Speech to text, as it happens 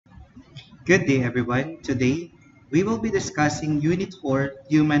Good day, everyone. Today, we will be discussing Unit 4,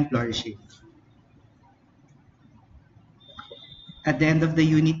 Human Flourishing. At the end of the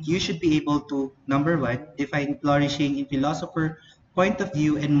unit, you should be able to, number one, define flourishing in philosopher point of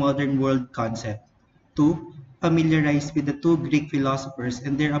view and modern world concept. Two, familiarize with the two Greek philosophers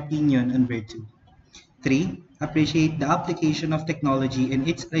and their opinion on virtue. Three, appreciate the application of technology and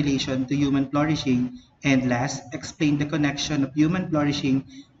its relation to human flourishing. And last, explain the connection of human flourishing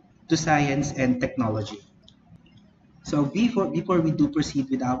to science and technology. So before we do proceed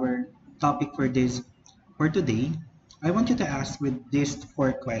with our topic for today, I want you to ask with these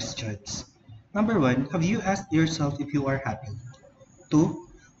four questions. Number one, have you asked yourself if you are happy? Two,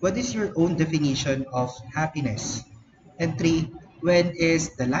 what is your own definition of happiness? And three, when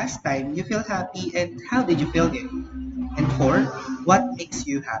is the last time you feel happy and how did you feel it? And four, what makes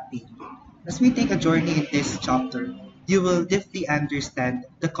you happy? As we take a journey in this chapter, you will deeply understand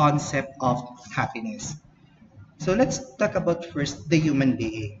the concept of happiness. So let's talk about first the human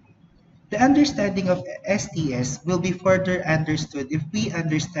being. The understanding of STS will be further understood if we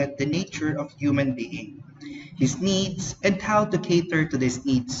understand the nature of human being, his needs, and how to cater to these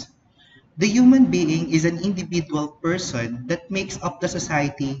needs. The human being is an individual person that makes up the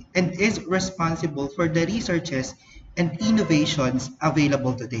society and is responsible for the researches and innovations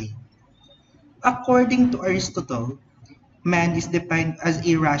available today. According to Aristotle, man is defined as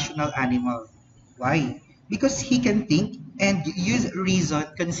a rational animal. Why? Because he can think and use reason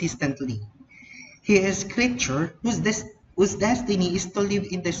consistently. He is a creature whose destiny is to live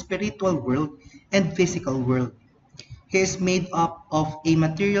in the spiritual world and physical world. He is made up of a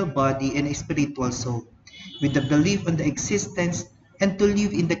material body and a spiritual soul, with the belief on the existence and to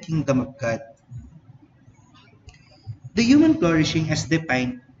live in the kingdom of God. The human flourishing is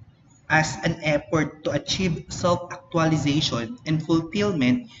defined as an effort to achieve self-actualization and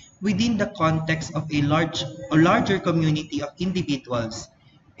fulfillment within the context of a larger community of individuals,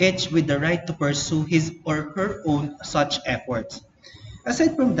 each with the right to pursue his or her own such efforts.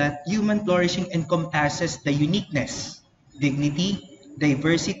 Aside from that, human flourishing encompasses the uniqueness, dignity,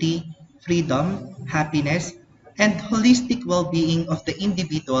 diversity, freedom, happiness, and holistic well-being of the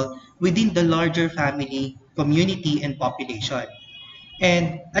individual within the larger family, community, and population.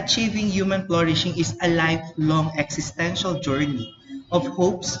 And achieving human flourishing is a lifelong existential journey of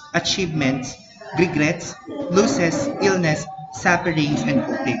hopes, achievements, regrets, losses, illness, sufferings, and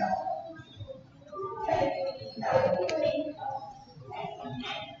hoping.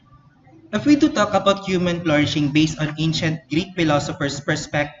 If we do talk about human flourishing based on ancient Greek philosophers'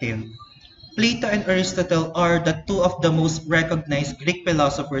 perspective, Plato and Aristotle are the two of the most recognized Greek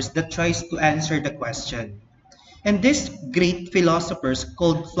philosophers that tries to answer the question. And these great philosophers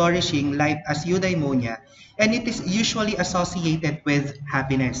called flourishing life as eudaimonia, and it is usually associated with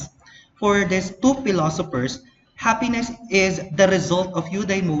happiness. For these two philosophers, happiness is the result of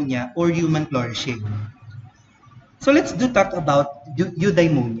eudaimonia or human flourishing. So let's do talk about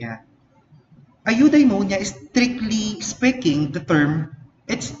eudaimonia. A eudaimonia is strictly speaking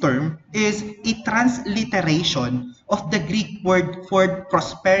its term is a transliteration of the Greek word for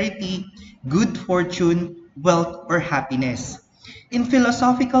prosperity, good fortune, wealth, or happiness. In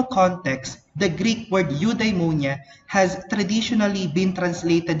philosophical context, the Greek word eudaimonia has traditionally been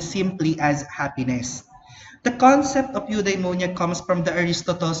translated simply as happiness. The concept of eudaimonia comes from the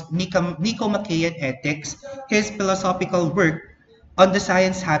Aristotle's Nicomachean Ethics, his philosophical work on the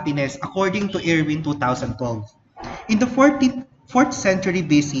science happiness according to Irwin 2012. In the 4th century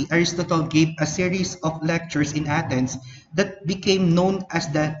BC, Aristotle gave a series of lectures in Athens that became known as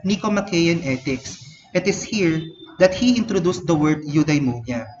the Nicomachean Ethics. It is here that he introduced the word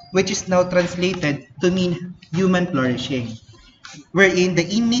eudaimonia, which is now translated to mean human flourishing, wherein the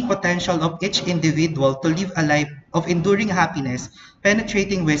innate potential of each individual to live a life of enduring happiness,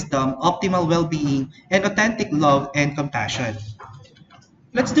 penetrating wisdom, optimal well-being, and authentic love and compassion.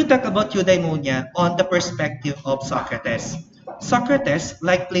 Let's do talk about eudaimonia on the perspective of Socrates. Socrates,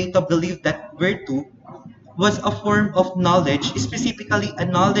 like Plato, believed that virtue was a form of knowledge, specifically a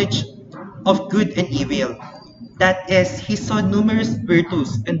knowledge of good and evil. That is, he saw numerous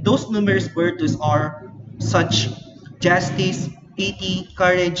virtues, and those numerous virtues are such justice, pity,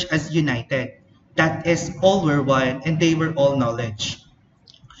 courage as united. That is, all were one, and they were all knowledge.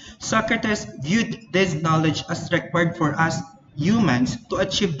 Socrates viewed this knowledge as required for us humans to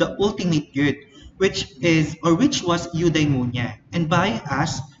achieve the ultimate good, which was eudaimonia. And by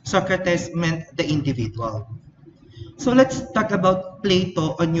us, Socrates meant the individual. So let's talk about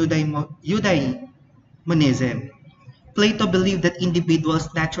Plato on eudaimonism. Plato believed that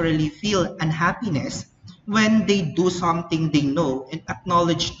individuals naturally feel unhappiness when they do something they know and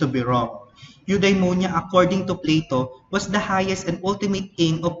acknowledge to be wrong. eudaimonia, according to Plato, was the highest and ultimate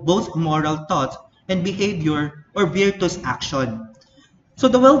aim of both moral thought and behavior or virtuous action. So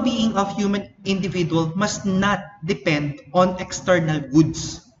the well-being of human individual must not depend on external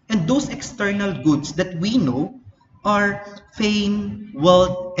goods. And those external goods that we know are fame,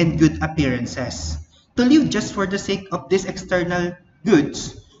 wealth, and good appearances. To live just for the sake of these external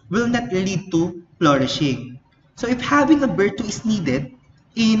goods will not lead to flourishing. So if having a virtue is needed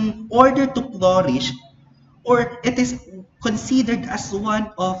in order to flourish, or it is considered as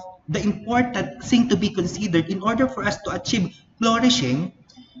one of the important thing to be considered in order for us to achieve flourishing,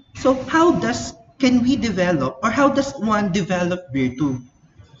 so how does can we develop or how does one develop virtue?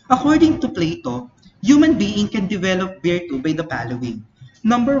 According to Plato, human being can develop virtue by the following.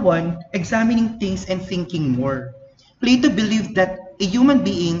 Number one, examining things and thinking more. Plato believed that a human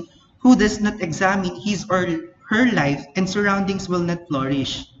being who does not examine his or her life and surroundings will not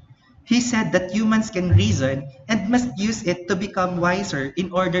flourish. He said that humans can reason and must use it to become wiser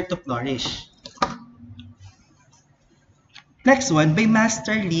in order to flourish. Next one, by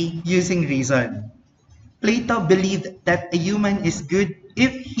masterly using reason. Plato believed that a human is good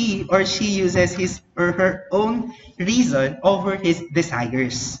if he or she uses his or her own reason over his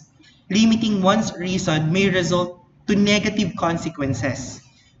desires. Limiting one's reason may result to negative consequences.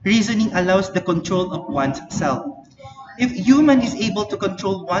 Reasoning allows the control of one's self. If human is able to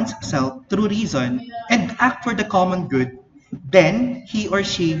control one's self through reason and act for the common good, then he or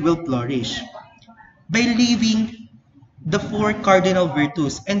she will flourish. By living the four cardinal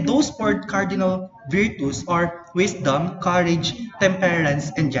virtues, and those four cardinal virtues are wisdom, courage, temperance,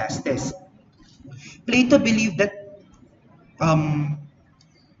 and justice. Plato believed that um,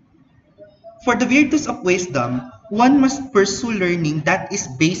 for the virtues of wisdom, one must pursue learning that is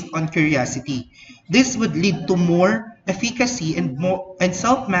based on curiosity. This would lead to more efficacy and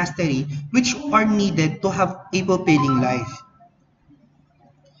self-mastery, which are needed to have a fulfilling life.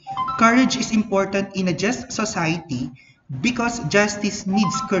 Courage is important in a just society because justice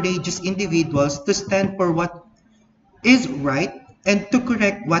needs courageous individuals to stand for what is right and to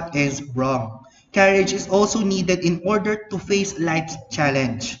correct what is wrong. Courage is also needed in order to face life's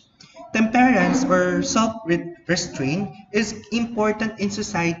challenge. Temperance or self-restraint is important in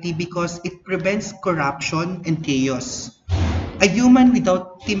society because it prevents corruption and chaos. A human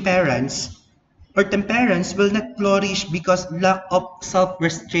without temperance will not flourish because lack of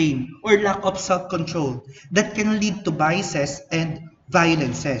self-restraint or lack of self-control that can lead to vices and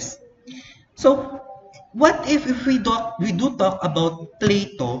violences. So, what if we do talk about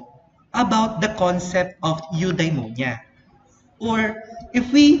Plato about the concept of eudaimonia? Or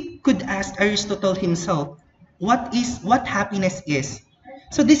if we could ask Aristotle himself, what happiness is?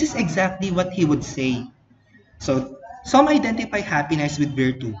 So this is exactly what he would say. So some identify happiness with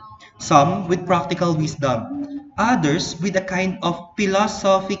virtue, some with practical wisdom, others with a kind of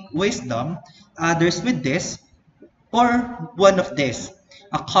philosophic wisdom, others with this, or one of this,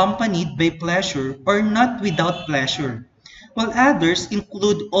 accompanied by pleasure or not without pleasure, while others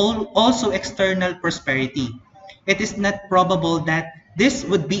include also external prosperity. It is not probable that this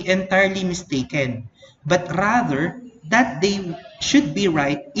would be entirely mistaken, but rather that they should be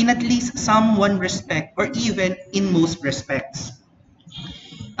right in at least some one respect or even in most respects.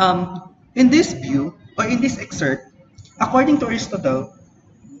 In this view, or in this excerpt, according to Aristotle,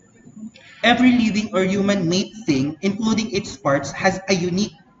 every living or human-made thing, including its parts, has a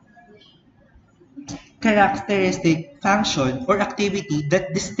unique characteristic, function, or activity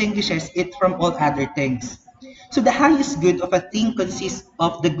that distinguishes it from all other things. So the highest good of a thing consists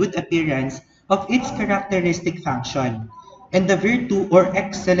of the good appearance of its characteristic function, and the virtue or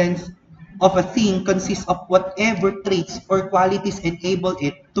excellence of a thing consists of whatever traits or qualities enable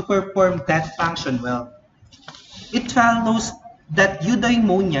it to perform that function well. It follows that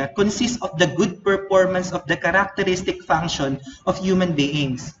eudaimonia consists of the good performance of the characteristic function of human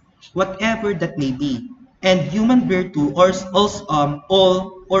beings, whatever that may be. And human virtue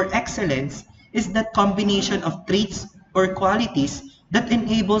all or excellence is that combination of traits or qualities that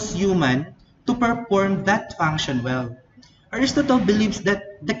enables human to perform that function well. Aristotle believes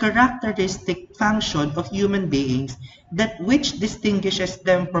that the characteristic function of human beings, that which distinguishes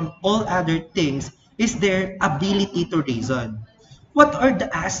them from all other things, is their ability to reason. What are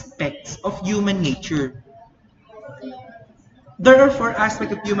the aspects of human nature? There are four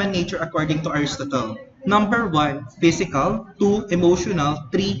aspects of human nature according to Aristotle. Number one, physical. Two, emotional.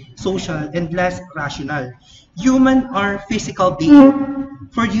 Three, social. And last, rational. Humans are physical beings.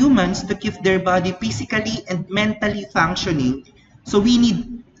 For humans to keep their body physically and mentally functioning, so we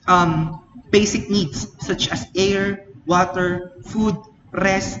need basic needs such as air, water, food,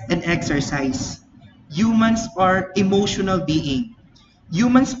 rest, and exercise. Humans are emotional beings.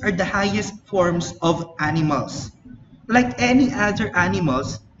 Humans are the highest forms of animals. Like any other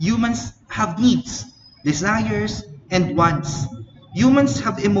animals, humans have needs, desires, and wants. Humans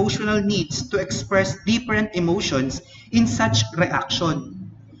have emotional needs to express different emotions in such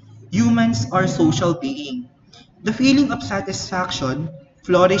reaction. Humans are social beings. The feeling of satisfaction,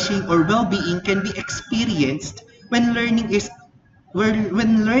 flourishing, or well-being can be experienced when learning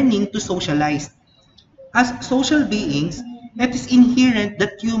to socialize. As social beings, it is inherent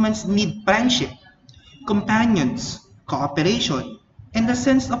that humans need friendship, companions, cooperation, and a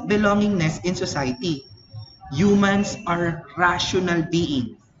sense of belongingness in society. Humans are rational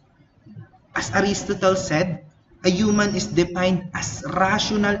beings. As Aristotle said, a human is defined as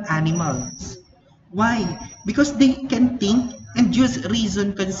rational animals. Why? Because they can think and use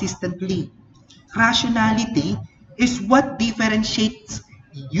reason consistently. Rationality is what differentiates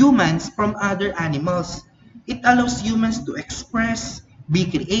humans from other animals. It allows humans to express, be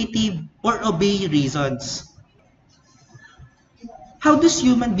creative, or obey reasons. How does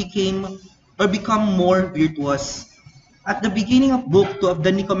human become more virtuous? At the beginning of Book 2 of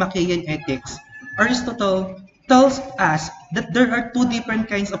the Nicomachean Ethics, Aristotle tells us that there are two different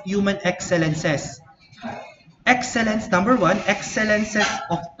kinds of human excellences. Excellence, number one, excellences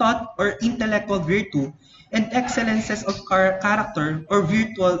of thought or intellectual virtue, and excellences of character or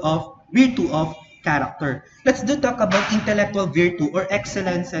virtue of character. Let's do talk about intellectual virtue or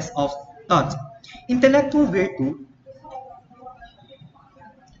excellences of thought. Intellectual virtue,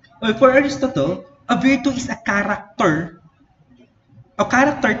 well, for Aristotle, a virtue is a character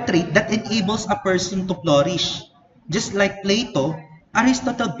trait that enables a person to flourish. Just like Plato,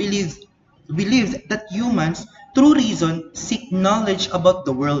 Aristotle believes that humans, through reason, seek knowledge about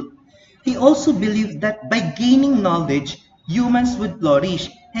the world. He also believed that by gaining knowledge, humans would flourish,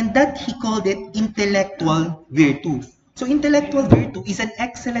 and that he called it intellectual virtue. So intellectual virtue is an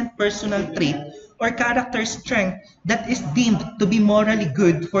excellent personal trait or character strength that is deemed to be morally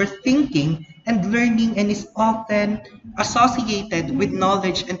good for thinking and learning and is often associated with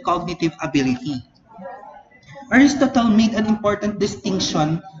knowledge and cognitive ability. Aristotle made an important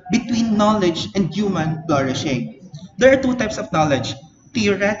distinction between knowledge and human flourishing. There are two types of knowledge.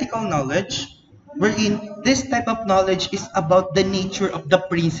 Theoretical knowledge, wherein this type of knowledge is about the nature of the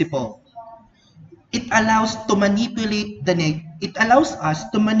principle. It allows us to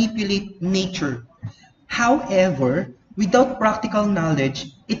manipulate nature. However, without practical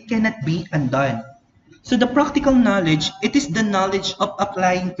knowledge, it cannot be undone. So the practical knowledge, it is the knowledge of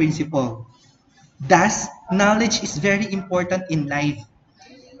applying principle. Thus, knowledge is very important in life,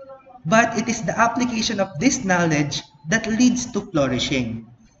 but it is the application of this knowledge that leads to flourishing.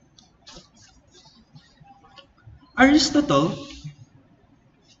 Aristotle,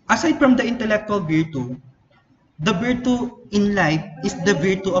 aside from the intellectual virtue, the virtue in life is the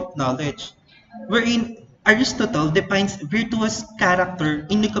virtue of knowledge, wherein Aristotle defines virtuous character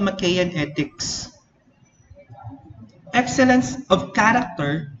in Nicomachean Ethics. Excellence of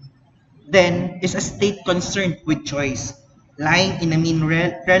character then is a state concerned with choice, lying in a mean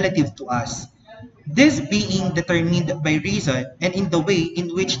relative to us. This being determined by reason and in the way in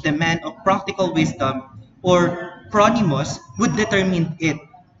which the man of practical wisdom or pronimos would determine it.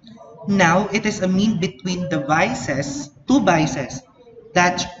 Now it is a mean between the two vices,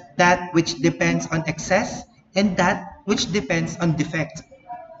 that which depends on excess and that which depends on defect.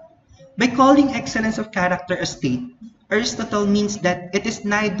 By calling excellence of character a state, Aristotle means that it is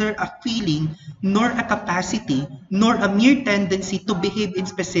neither a feeling nor a capacity nor a mere tendency to behave in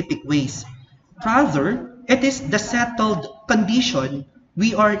specific ways. Rather, it is the settled condition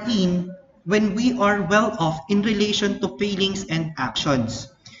we are in when we are well off in relation to feelings and actions.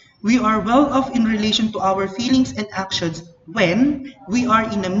 We are well off in relation to our feelings and actions when we are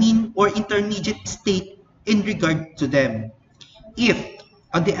in a mean or intermediate state in regard to them. If,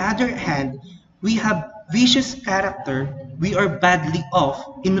 on the other hand, we have vicious character, we are badly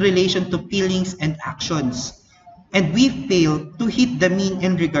off in relation to feelings and actions, and we fail to hit the mean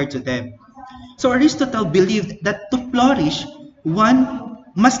in regard to them. So Aristotle believed that to flourish, one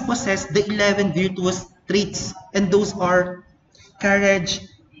must possess the 11 virtuous traits, and those are courage,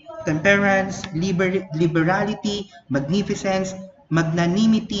 temperance, liberality, magnificence,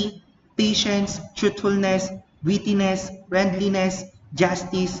 magnanimity, patience, truthfulness, wittiness, friendliness,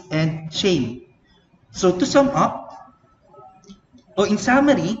 justice, and shame. So to sum up, or in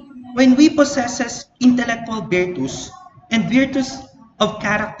summary, when we possess intellectual virtues and virtues of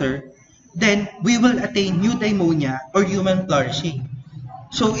character, then we will attain eudaimonia or human flourishing.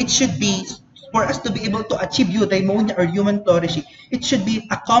 So it should be for us to be able to achieve eudaimonia or human flourishing, it should be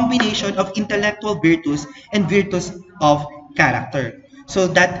a combination of intellectual virtues and virtues of character. So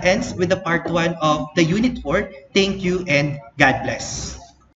that ends with the part 1 of the Unit 4. Thank you and God bless.